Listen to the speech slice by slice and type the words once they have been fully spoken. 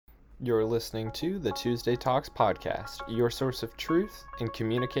You're listening to the Tuesday Talks podcast, your source of truth in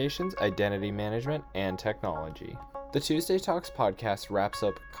communications, identity management, and technology. The Tuesday Talks podcast wraps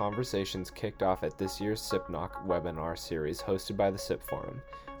up conversations kicked off at this year's SIPNOC webinar series hosted by the SIP Forum.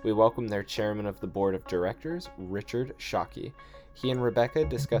 We welcome their chairman of the board of directors, Richard Shockey. He and Rebecca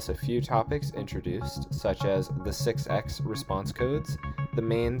discuss a few topics introduced, such as the 6X response codes, the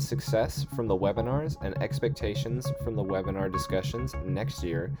main success from the webinars, and expectations from the webinar discussions next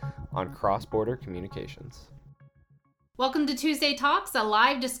year on cross-border communications. Welcome to Tuesday Talks, a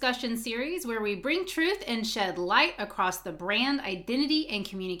live discussion series where we bring truth and shed light across the brand, identity, and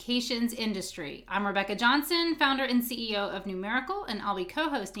communications industry. I'm Rebecca Johnson, founder and CEO of Numerical, and I'll be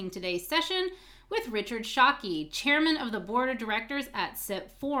co-hosting today's session with Richard Shockey, chairman of the board of directors at SIP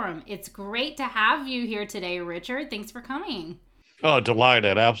Forum. It's great to have you here today, Richard. Thanks for coming. Oh,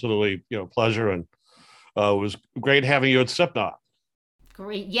 delighted. Absolutely, pleasure. And it was great having you at SIPNOC.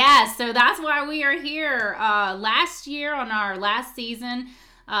 Great. Yes. So that's why we are here. Last year on our last season,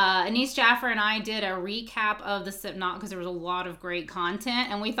 Anise Jaffer and I did a recap of the SIPNOC because there was a lot of great content.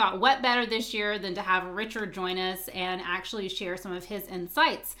 And we thought, what better this year than to have Richard join us and actually share some of his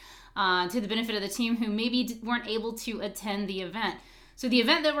insights to the benefit of the team who maybe weren't able to attend the event. So the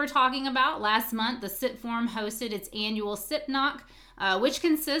event that we're talking about last month, the SIP Forum hosted its annual SIPNOC, which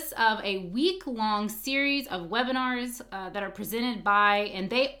consists of a week-long series of webinars that are presented by, and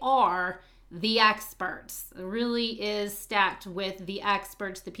they are the experts. It really is stacked with the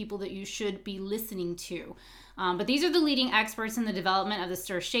experts, the people that you should be listening to. But these are the leading experts in the development of the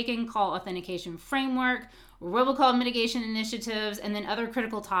Stir Shaken Call Authentication Framework, robocall mitigation initiatives, and then other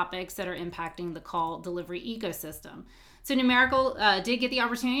critical topics that are impacting the call delivery ecosystem. So Numerical did get the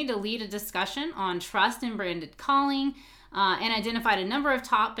opportunity to lead a discussion on trust and branded calling and identified a number of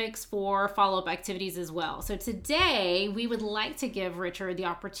topics for follow-up activities as well. So today, we would like to give Richard the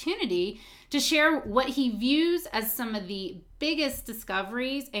opportunity to share what he views as some of the biggest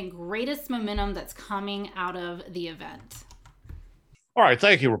discoveries and greatest momentum that's coming out of the event. All right.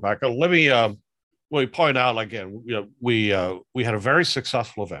 Thank you, Rebecca. Let me point out again, we had a very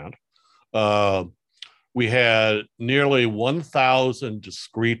successful event. We had nearly 1,000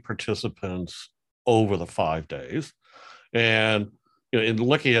 discrete participants over the 5 days. And in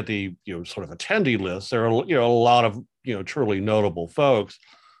looking at the sort of attendee list, there are a lot of truly notable folks.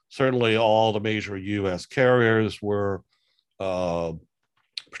 Certainly, all the major U.S. carriers were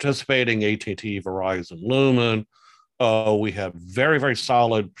participating: AT&T, Verizon, Lumen. We had very, very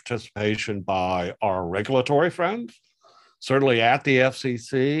solid participation by our regulatory friends, certainly at the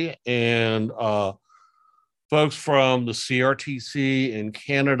FCC, and folks from the CRTC in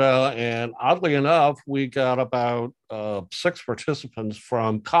Canada. And oddly enough, we got about 6 participants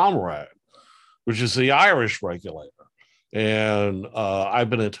from Comrade, which is the Irish regulator. And I've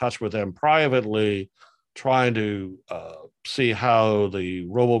been in touch with them privately, trying to see how the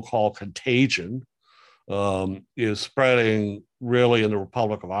robocall contagion is spreading really in the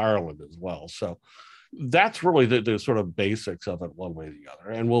Republic of Ireland as well. So that's really the sort of basics of it, one way or the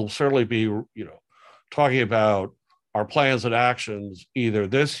other. And we'll certainly be, talking about our plans and actions either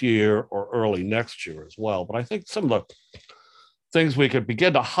this year or early next year as well. But I think some of the things we could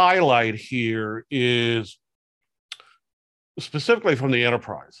begin to highlight here is specifically from the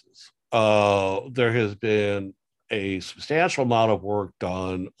enterprises. There has been a substantial amount of work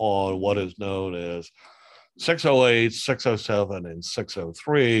done on what is known as 608, 607, and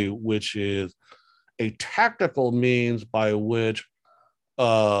 603, which is a technical means by which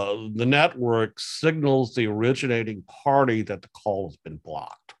the network signals the originating party that the call has been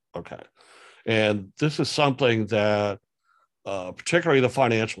blocked. Okay. And this is something that particularly the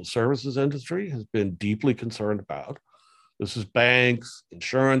financial services industry has been deeply concerned about. This is banks,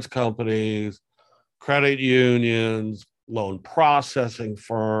 insurance companies, credit unions, loan processing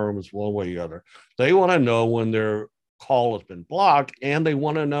firms, one way or the other. They want to know when their call has been blocked, and they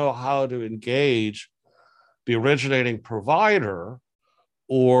want to know how to engage the originating provider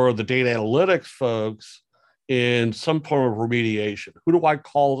or the data analytics folks in some form of remediation. Who do I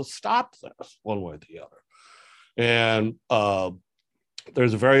call to stop this, one way or the other? And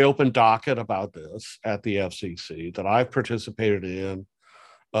there's a very open docket about this at the FCC that I've participated in.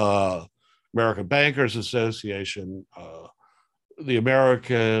 American Bankers Association, the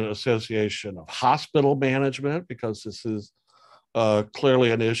American Association of Hospital Management, because this is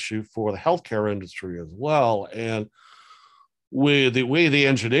clearly an issue for the healthcare industry as well. And we the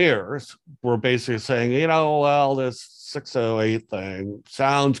engineers were basically saying, this 608 thing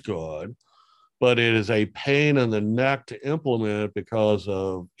sounds good, but it is a pain in the neck to implement because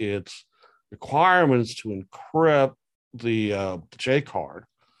of its requirements to encrypt the J card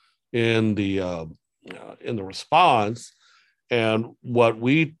in the response. And what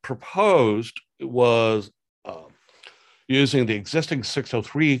we proposed was using the existing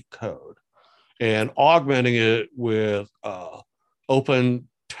 603 code and augmenting it with open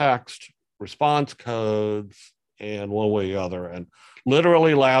text response codes and one way or the other. And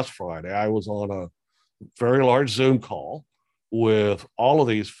literally last Friday, I was on a very large Zoom call with all of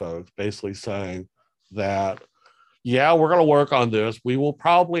these folks, basically saying that, yeah, we're going to work on this. We will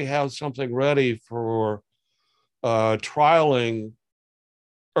probably have something ready for trialing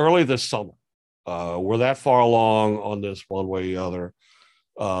early this summer. We're that far along on this one way or the other.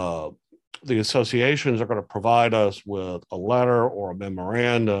 The associations are going to provide us with a letter or a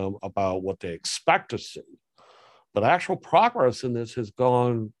memorandum about what they expect to see. But actual progress in this has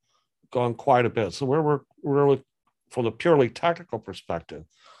gone quite a bit. So we're really, from the purely technical perspective,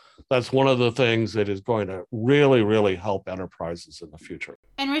 that's one of the things that is going to really, really help enterprises in the future.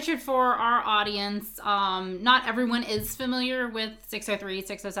 And Richard, for our audience, not everyone is familiar with 603,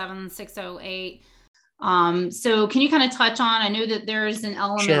 607, 608. So can you kind of touch on, I know that there's an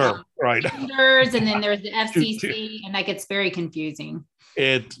element of right. vendors, and then there's the FCC, and that gets very confusing.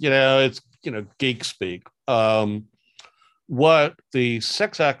 It's geek speak. What the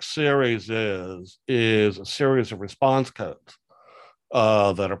 6X series is a series of response codes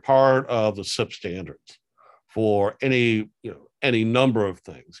that are part of the SIP standards for any number of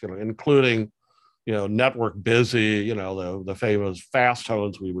things, including network busy, the famous fast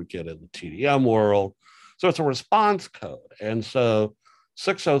tones we would get in the TDM world. So it's a response code. And so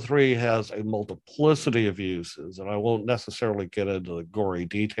 603 has a multiplicity of uses, and I won't necessarily get into the gory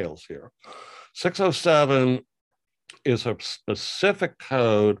details here. 607 is a specific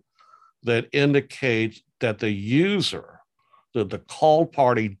code that indicates that the user, the called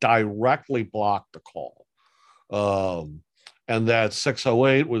party, directly blocked the call. And that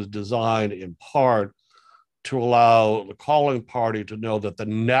 608 was designed in part to allow the calling party to know that the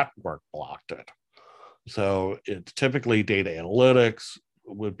network blocked it. So it's typically data analytics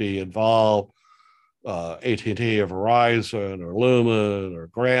would be involved, AT&T or Verizon or Lumen or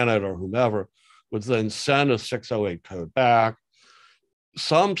Granite or whomever would then send a 608 code back.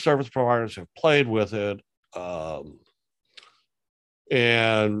 Some service providers have played with it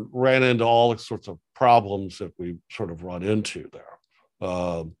and ran into all sorts of problems that we sort of run into there.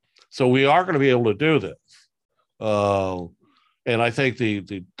 So we are going to be able to do this. And I think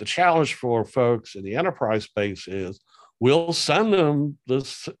the challenge for folks in the enterprise space is we'll send them the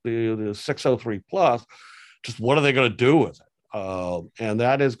 603 plus, just what are they going to do with it? And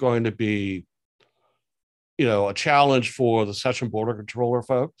that is going to be, a challenge for the session border controller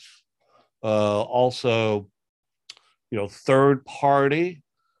folks. Also, third-party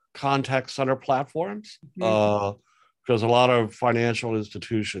contact center platforms, because a lot of financial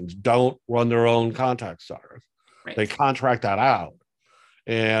institutions don't run their own contact centers. Right. They contract that out.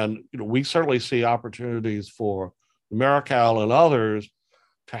 And we certainly see opportunities for Americal and others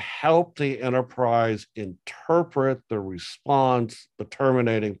to help the enterprise interpret the response the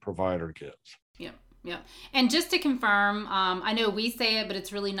terminating provider gives. Yeah. And just to confirm, I know we say it, but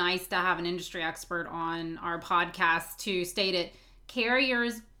it's really nice to have an industry expert on our podcast to state it.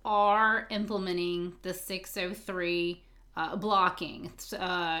 Carriers are implementing the 603 blocking,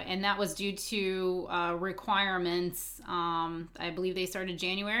 and that was due to requirements. I believe they started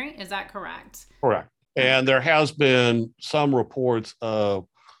January. Is that correct? Correct. And there has been some reports of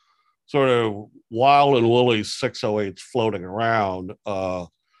sort of wild and woolly 608s floating around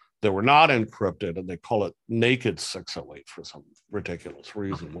that were not encrypted, and they call it naked 608 for some ridiculous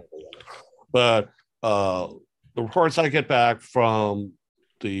reason. But the reports I get back from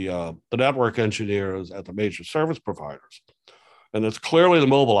the network engineers at the major service providers, and it's clearly the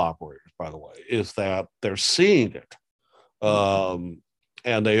mobile operators, by the way, is that they're seeing it. And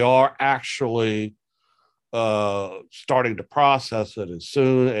they are actually starting to process it as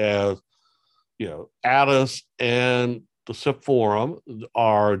soon as, Addis and the SIP Forum,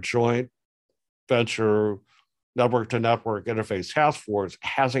 our joint venture network-to-network interface task force,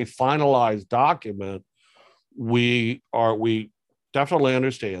 has a finalized document. We definitely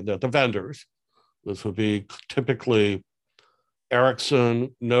understand that the vendors, this would be typically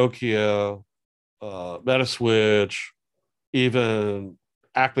Ericsson, Nokia, Metaswitch, even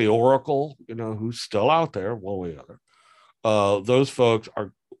Acme Oracle, who's still out there one way or other. Those folks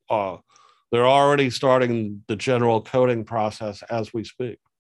are they're already starting the general coding process as we speak.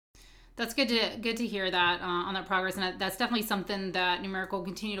 That's good to hear that on that progress, and that's definitely something that Numerical will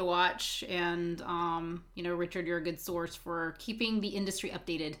continue to watch. And Richard, you're a good source for keeping the industry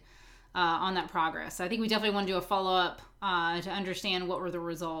updated on that progress. So I think we definitely want to do a follow-up to understand what were the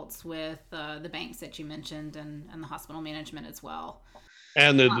results with the banks that you mentioned and the hospital management as well.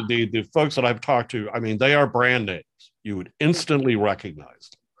 And the folks that I've talked to, I mean, they are brand names. You would instantly recognize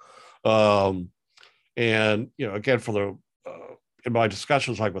them. And, again, for the in my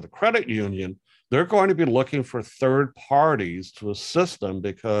discussions, like with the credit union, they're going to be looking for third parties to assist them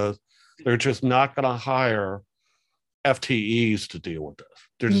because they're just not going to hire FTEs to deal with this.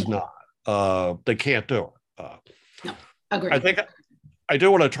 They're just not. They can't do it. No, agree. I think I do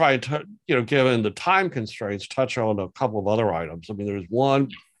want to try and, given the time constraints, touch on a couple of other items. I mean, there's one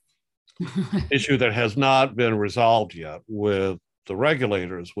issue that has not been resolved yet with the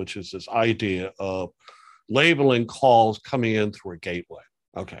regulators, which is this idea of labeling calls coming in through a gateway.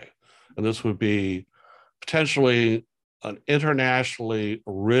 Okay. And this would be potentially an internationally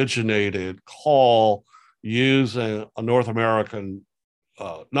originated call using a North American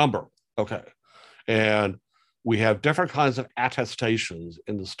number. Okay. And we have different kinds of attestations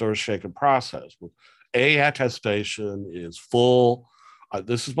in the stir shaken process. A attestation is full.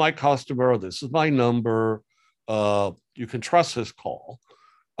 This is my customer. This is my number. You can trust this call.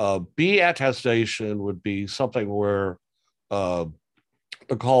 B attestation would be something where the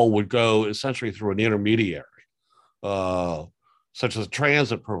call would go essentially through an intermediary, such as a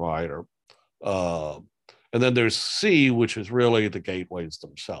transit provider. And then there's C, which is really the gateways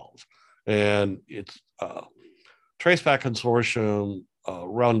themselves. And it's Traceback Consortium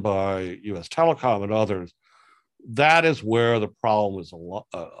run by US Telecom and others. That is where the problem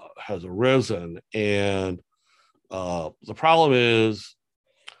has arisen. And the problem is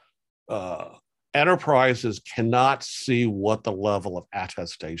enterprises cannot see what the level of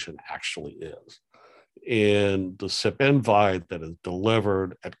attestation actually is in the SIP invite that is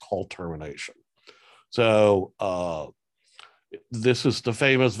delivered at call termination. So this is the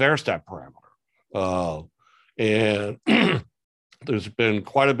famous VERSTAT parameter. And there's been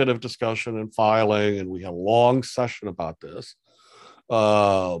quite a bit of discussion and filing, and we had a long session about this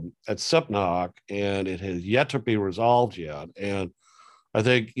at SIPNOC, and it has yet to be resolved yet. And I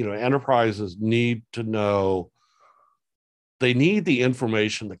think, enterprises need to know, they need the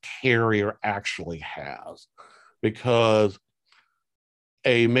information the carrier actually has, because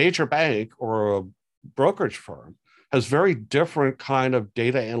a major bank or a brokerage firm has very different kind of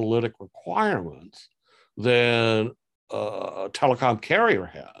data analytic requirements than a telecom carrier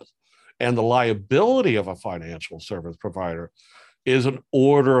has. And the liability of a financial service provider is an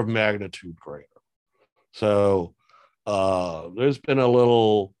order of magnitude greater. So there's been a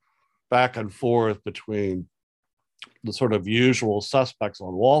little back and forth between the sort of usual suspects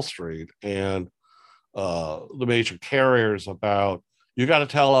on Wall Street and the major carriers about, you got to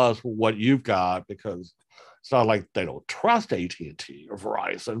tell us what you've got, because it's not like they don't trust AT&T or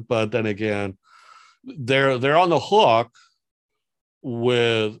Verizon, but then again, they're on the hook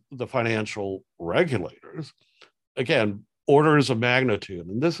with the financial regulators. Again, orders of magnitude,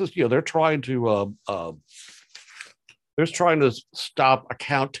 and this is, they're trying to stop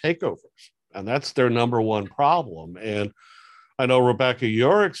account takeovers, and that's their number one problem. And I know, Rebecca,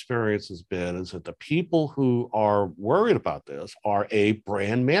 your experience has been is that the people who are worried about this are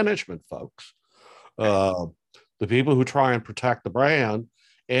brand management folks, the people who try and protect the brand,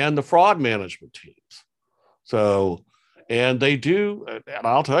 and the fraud management teams. So, and they do, and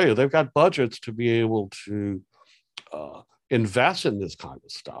I'll tell you, they've got budgets to be able to invest in this kind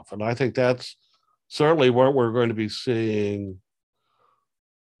of stuff. And I think that's certainly what we're going to be seeing,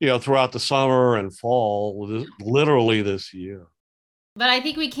 throughout the summer and fall, literally this year. But I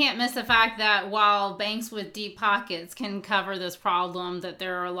think we can't miss the fact that while banks with deep pockets can cover this problem, that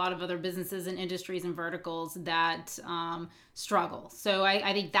there are a lot of other businesses and industries and verticals that struggle. So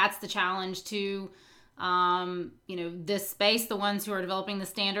I think that's the challenge to, this space, the ones who are developing the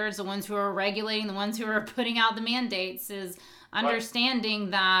standards, the ones who are regulating, the ones who are putting out the mandates, is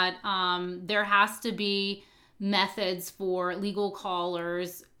understanding that there has to be methods for legal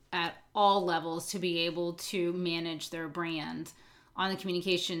callers at all levels to be able to manage their brand on the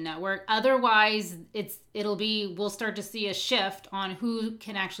communication network. Otherwise, we'll start to see a shift on who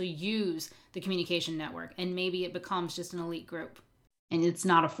can actually use the communication network, and maybe it becomes just an elite group and it's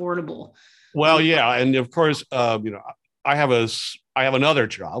not affordable. Well, yeah, and of course, I have another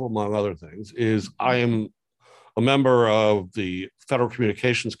job, among other things, is I am a member of the Federal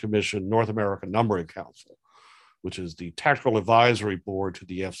Communications Commission North American Numbering Council, which is the technical advisory board to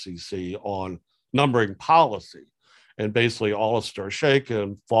the FCC on numbering policy. And basically all of Stir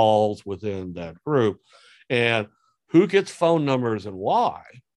Shaken falls within that group. And who gets phone numbers and why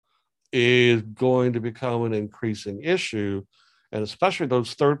is going to become an increasing issue and especially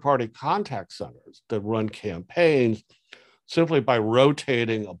those third-party contact centers that run campaigns simply by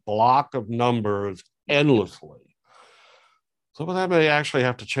rotating a block of numbers endlessly. Some of that may actually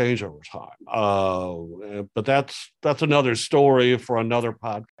have to change over time, but that's another story for another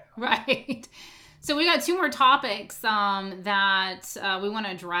podcast. Right. So we got two more topics that we want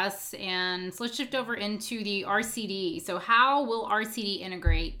to address, and so let's shift over into the RCD. So how will RCD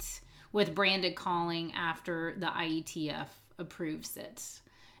integrate with branded calling after the IETF approves it?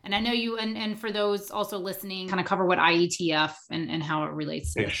 And I know you, and for those also listening, kind of cover what IETF and how it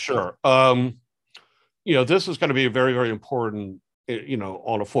relates to this. Sure. This is going to be very, very important,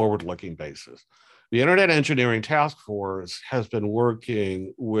 on a forward-looking basis. The Internet Engineering Task Force has been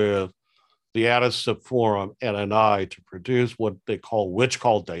working with the ADASIP Forum and NI to produce what they call which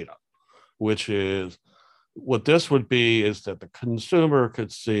call data, which is what this would be is that the consumer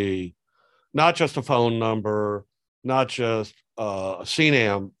could see not just a phone number, not just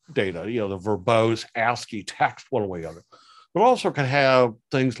CNAM data, the verbose ASCII text one way or the other, but also could have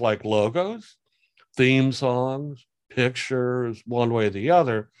things like logos, theme songs, pictures, one way or the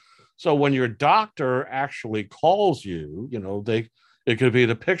other. So when your doctor actually calls you, it could be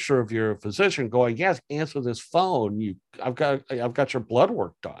the picture of your physician going, "Yes, answer this phone. I've got your blood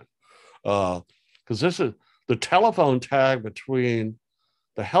work done," because this is the telephone tag between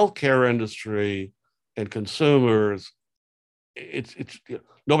the healthcare industry and consumers. It's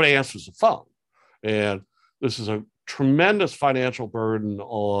nobody answers the phone, and this is a tremendous financial burden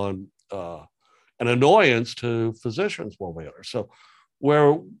on an annoyance to physicians one way or other. So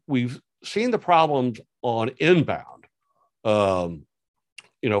where we've seen the problems on inbound,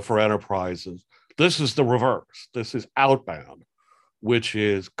 for enterprises, this is the reverse. This is outbound, which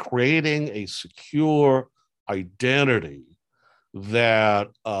is creating a secure identity that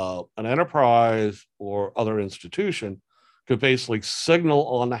an enterprise or other institution could basically signal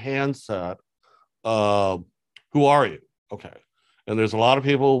on the handset, who are you? Okay. And there's a lot of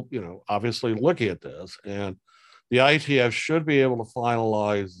people, obviously looking at this, and the IETF should be able to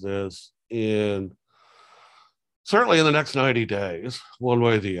finalize this certainly in the next 90 days, one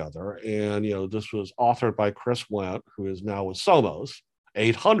way or the other. And, this was authored by Chris Wendt, who is now with Somos,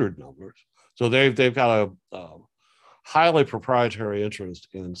 800 numbers. So they've got a highly proprietary interest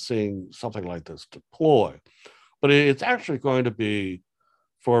in seeing something like this deploy. But it's actually going to be,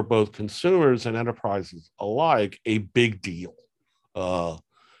 for both consumers and enterprises alike, a big deal.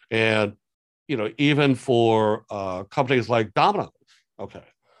 And, even for companies like Domino's, okay,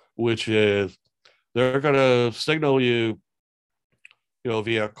 which is they're going to signal you,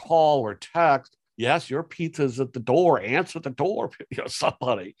 via call or text, "Yes, your pizza's at the door, answer the door,"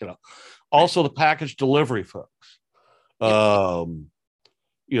 somebody, Also the package delivery folks. They're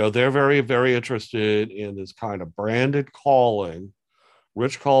very, very interested in this kind of branded calling,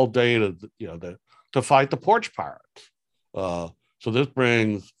 rich call data, to fight the porch pirates. So this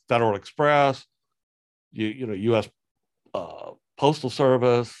brings Federal Express, U.S. Postal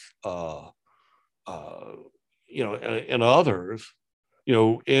Service, and others,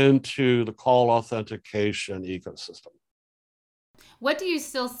 into the call authentication ecosystem. What do you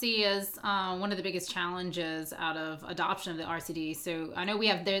still see as one of the biggest challenges out of adoption of the RCD? So I know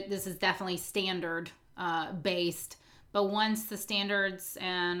this is definitely standard based, but once the standards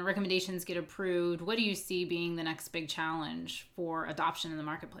and recommendations get approved, what do you see being the next big challenge for adoption in the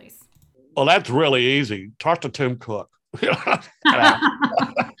marketplace? Well, that's really easy. Talk to Tim Cook.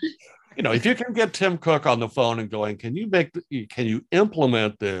 If you can get Tim Cook on the phone and going, can you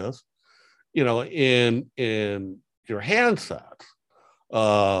implement this, in your handsets,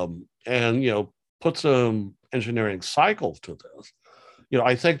 and put some engineering cycles to this.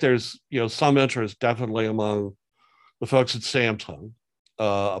 I think there's some interest definitely among the folks at Samsung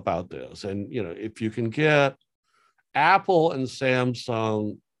about this, and if you can get Apple and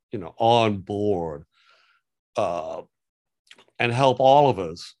Samsung on board, and help all of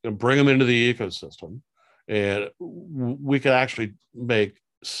us and bring them into the ecosystem, and we could actually make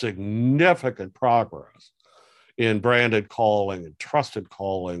significant progress in branded calling and trusted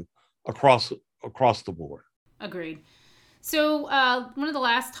calling across the board. Agreed. So one of the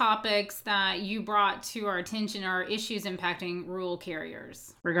last topics that you brought to our attention are issues impacting rural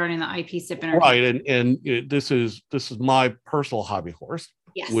carriers regarding the IP-SIP interface. Right, and this is my personal hobby horse,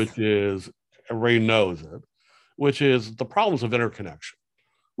 yes, which is, everybody knows it, which is the problems of interconnection.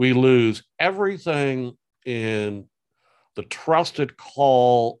 We lose everything in the trusted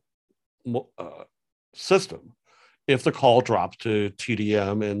call system if the call drops to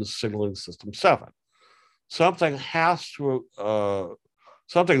TDM in signaling system 7. Something's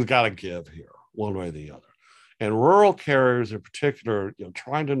got to give here, one way or the other. and rural carriers in particular,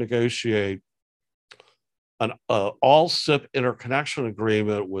 trying to negotiate an all SIP interconnection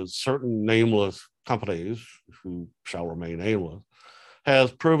agreement with certain nameless companies who shall remain nameless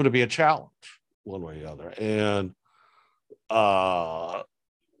has proven to be a challenge one way or the other. And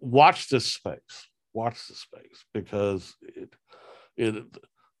watch this space. Watch this space, because the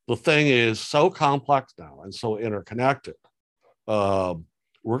thing is so complex now and so interconnected. We're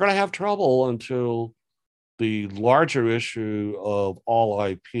going to have trouble until the larger issue of all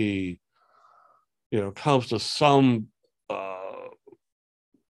IP, comes to some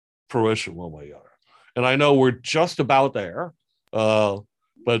fruition one way or the other. And I know we're just about there,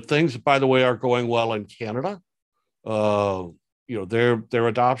 but things, by the way, are going well in Canada. Their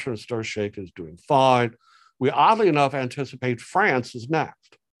adoption of StarShake is doing fine. We oddly enough anticipate France is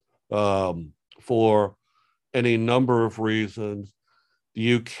next, for any number of reasons.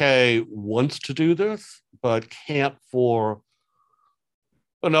 The UK wants to do this, but can't for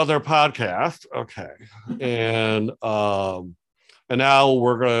another podcast. Okay. And now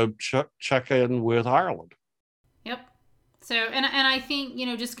we're going to check in with Ireland. Yep. So, and I think,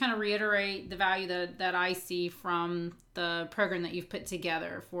 just kind of reiterate the value that I see from the program that you've put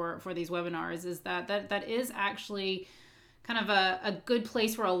together for these webinars is that is actually kind of a good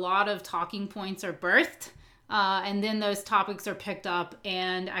place where a lot of talking points are birthed. And then those topics are picked up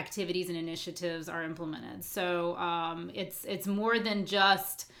and activities and initiatives are implemented. So it's more than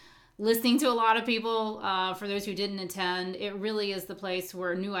just listening to a lot of people. For those who didn't attend, it really is the place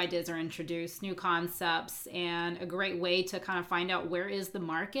where new ideas are introduced, new concepts, and a great way to kind of find out where is the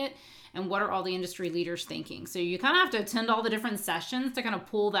market and what are all the industry leaders thinking. So you kind of have to attend all the different sessions to kind of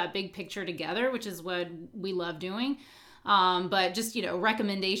pull that big picture together, which is what we love doing. But just,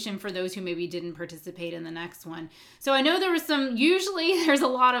 recommendation for those who maybe didn't participate in the next one. So I know there was usually there's a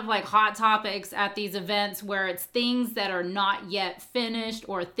lot of like hot topics at these events where it's things that are not yet finished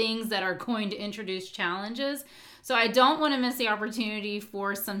or things that are going to introduce challenges. So I don't want to miss the opportunity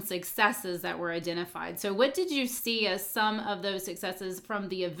for some successes that were identified. So what did you see as some of those successes from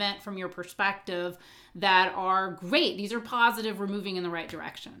the event, from your perspective, that are great? These are positive, we're moving in the right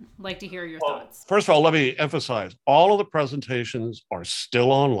direction. I'd like to hear your thoughts. First of all, let me emphasize, all of the presentations are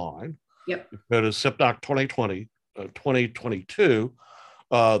still online. Yep. Go to SIPNOC 2022.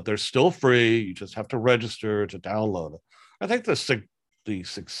 They're still free. You just have to register to download it. I think the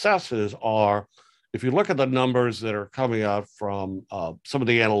successes are, if you look at the numbers that are coming out from some of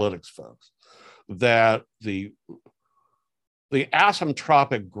the analytics folks, that the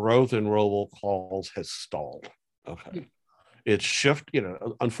asymptotic growth in robocalls has stalled. Okay. It's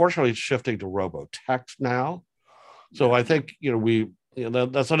unfortunately it's shifting to robotext now. So I think,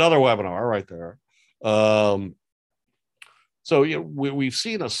 that's another webinar right there. So we've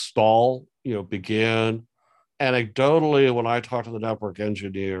seen a stall, begin. Anecdotally, when I talk to the network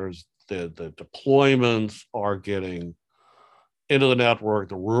engineers, the deployments are getting into the network.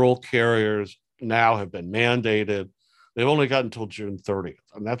 The rural carriers now have been mandated. They've only got until June 30th,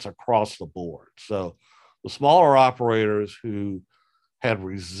 and that's across the board. So the smaller operators who had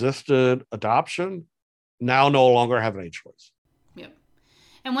resisted adoption now no longer have any choice. Yep.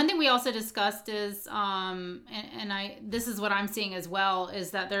 And one thing we also discussed is, this is what I'm seeing as well,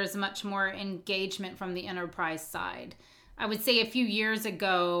 is that there's much more engagement from the enterprise side. I would say a few years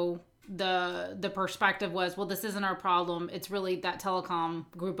ago, the perspective was, well, this isn't our problem. It's really that telecom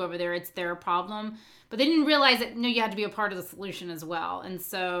group over there. It's their problem. But they didn't realize that, you had to be a part of the solution as well. And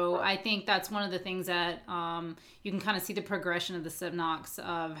so I think that's one of the things that you can kind of see the progression of the SIPNOCs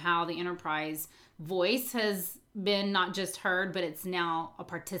of how the enterprise voice has been not just heard, but it's now a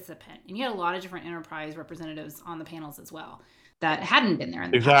participant. And you had a lot of different enterprise representatives on the panels as well that hadn't been there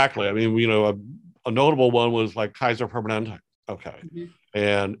in the Exactly. past. I mean, a notable one was like Kaiser Permanente. Okay. Mm-hmm.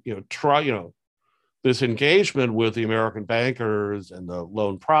 And, this engagement with the American bankers and the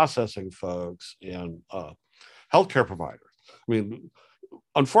loan processing folks and healthcare providers. I mean,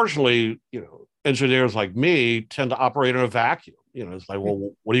 unfortunately, engineers like me tend to operate in a vacuum. It's like,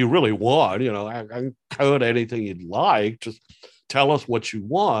 well, what do you really want? I can code anything you'd like. Just tell us what you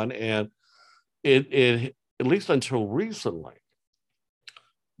want. And it at least until recently,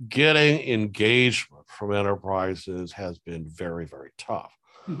 getting engagement from enterprises has been very, very tough.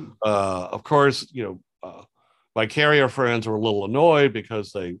 Mm-hmm. Of course, my carrier friends are a little annoyed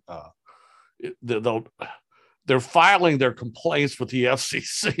because they're filing their complaints with the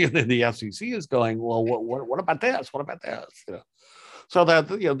FCC, and then the FCC is going, well, what about this? What about this? So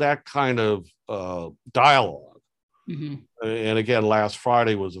that kind of dialogue. Mm-hmm. And again, last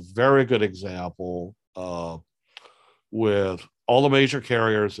Friday was a very good example with all the major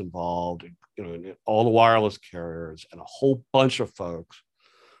carriers involved, all the wireless carriers and a whole bunch of folks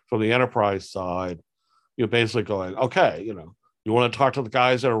from the enterprise side, basically going, okay, you want to talk to the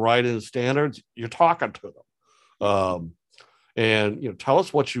guys that are writing the standards, you're talking to them. And tell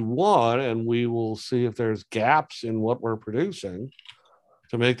us what you want, and we will see if there's gaps in what we're producing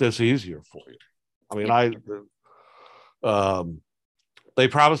to make this easier for you. I mean, they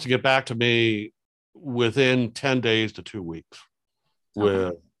promised to get back to me within 10 days to 2 weeks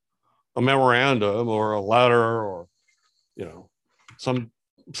with a memorandum or a letter or something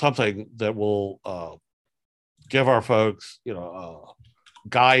that will give our folks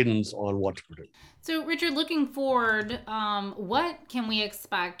guidance on what to produce. So, Richard, looking forward, what can we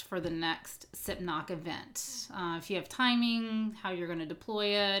expect for the next SIPNOC event? If you have timing, how you're going to deploy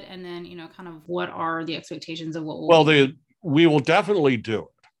it, and then, kind of what are the expectations of what we will definitely do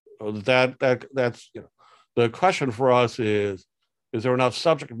it. That's the question for us is there enough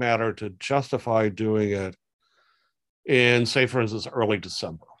subject matter to justify doing it in, say, for instance, early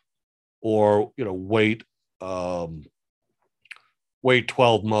December, or wait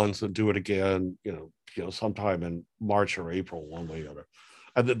 12 months and do it again, sometime in March or April, one way or the other.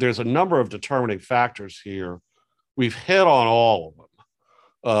 And there's a number of determining factors here. We've hit on all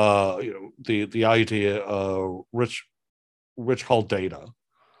of them. The idea of rich cold data.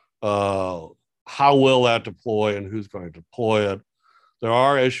 How will that deploy and who's going to deploy it? There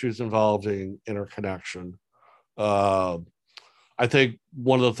are issues involving interconnection. I think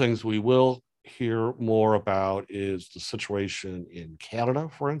one of the things we will hear more about is the situation in Canada,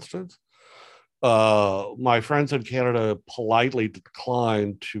 for instance. My friends in Canada politely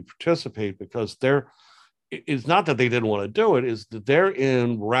declined to participate because it's not that they didn't want to do it, is that they're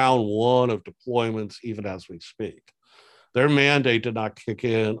in round one of deployments even as we speak. Their mandate did not kick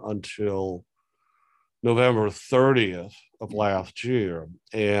in until November 30th of last year.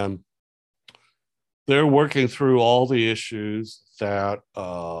 And they're working through all the issues that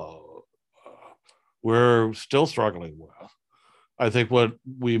we're still struggling with. I think what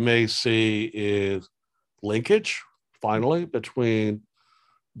we may see is linkage, finally, between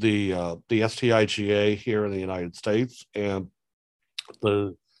the STIGA here in the United States and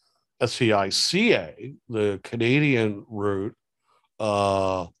the STICA, the Canadian route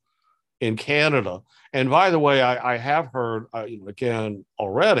in Canada. And by the way, I have heard, again,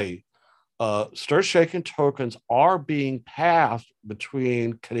 already, stir shaken tokens are being passed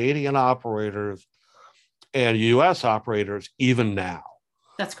between Canadian operators and US operators even now.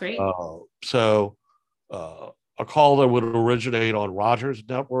 That's great. So a call that would originate on Rogers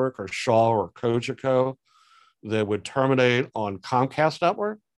network or Shaw or Cogeco that would terminate on Comcast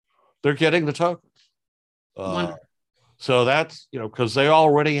network, they're getting the tokens. So that's, because they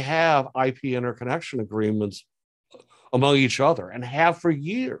already have IP interconnection agreements among each other and have for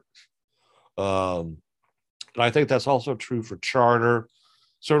years. And I think that's also true for Charter,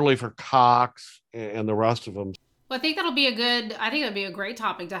 certainly for Cox and the rest of them. Well, I think that'd be a great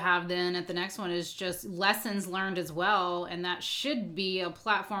topic to have then at the next one, is just lessons learned as well. And that should be a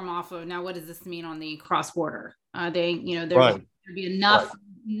platform off of, now, what does this mean on the cross-border? There'd be enough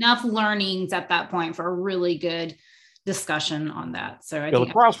learnings at that point for a really good discussion on that. So I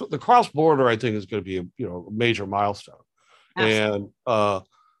think the cross-border, I think, is going to be a major milestone. Absolutely. And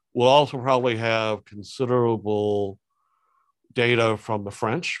we'll also probably have considerable data from the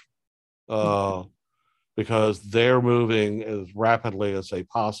French, because they're moving as rapidly as they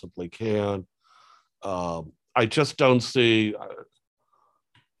possibly can. I just don't see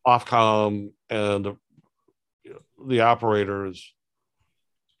Ofcom and the operators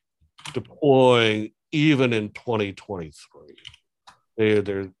deploying even in 2023.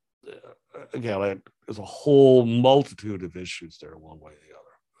 There's a whole multitude of issues there, one way or the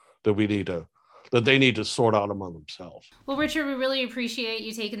other, that they need to sort out among themselves. Well, Richard, we really appreciate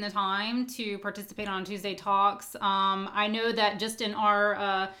you taking the time to participate on Tuesday Talks. I know that just in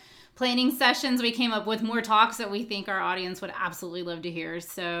our planning sessions, we came up with more talks that we think our audience would absolutely love to hear.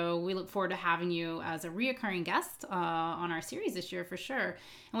 So we look forward to having you as a reoccurring guest on our series this year for sure.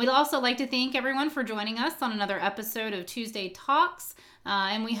 And we'd also like to thank everyone for joining us on another episode of Tuesday Talks.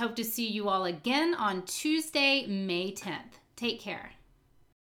 And we hope to see you all again on Tuesday, May 10th. Take care.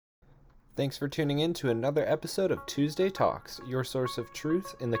 Thanks for tuning in to another episode of Tuesday Talks, your source of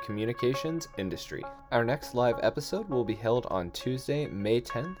truth in the communications industry. Our next live episode will be held on Tuesday, May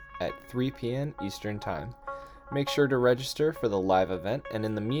 10th at 3 p.m. Eastern Time. Make sure to register for the live event, and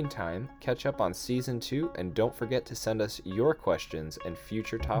in the meantime, catch up on Season 2, and don't forget to send us your questions and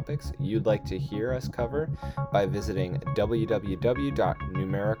future topics you'd like to hear us cover by visiting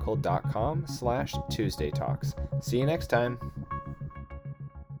www.numerical.com/Tuesday Talks. See you next time.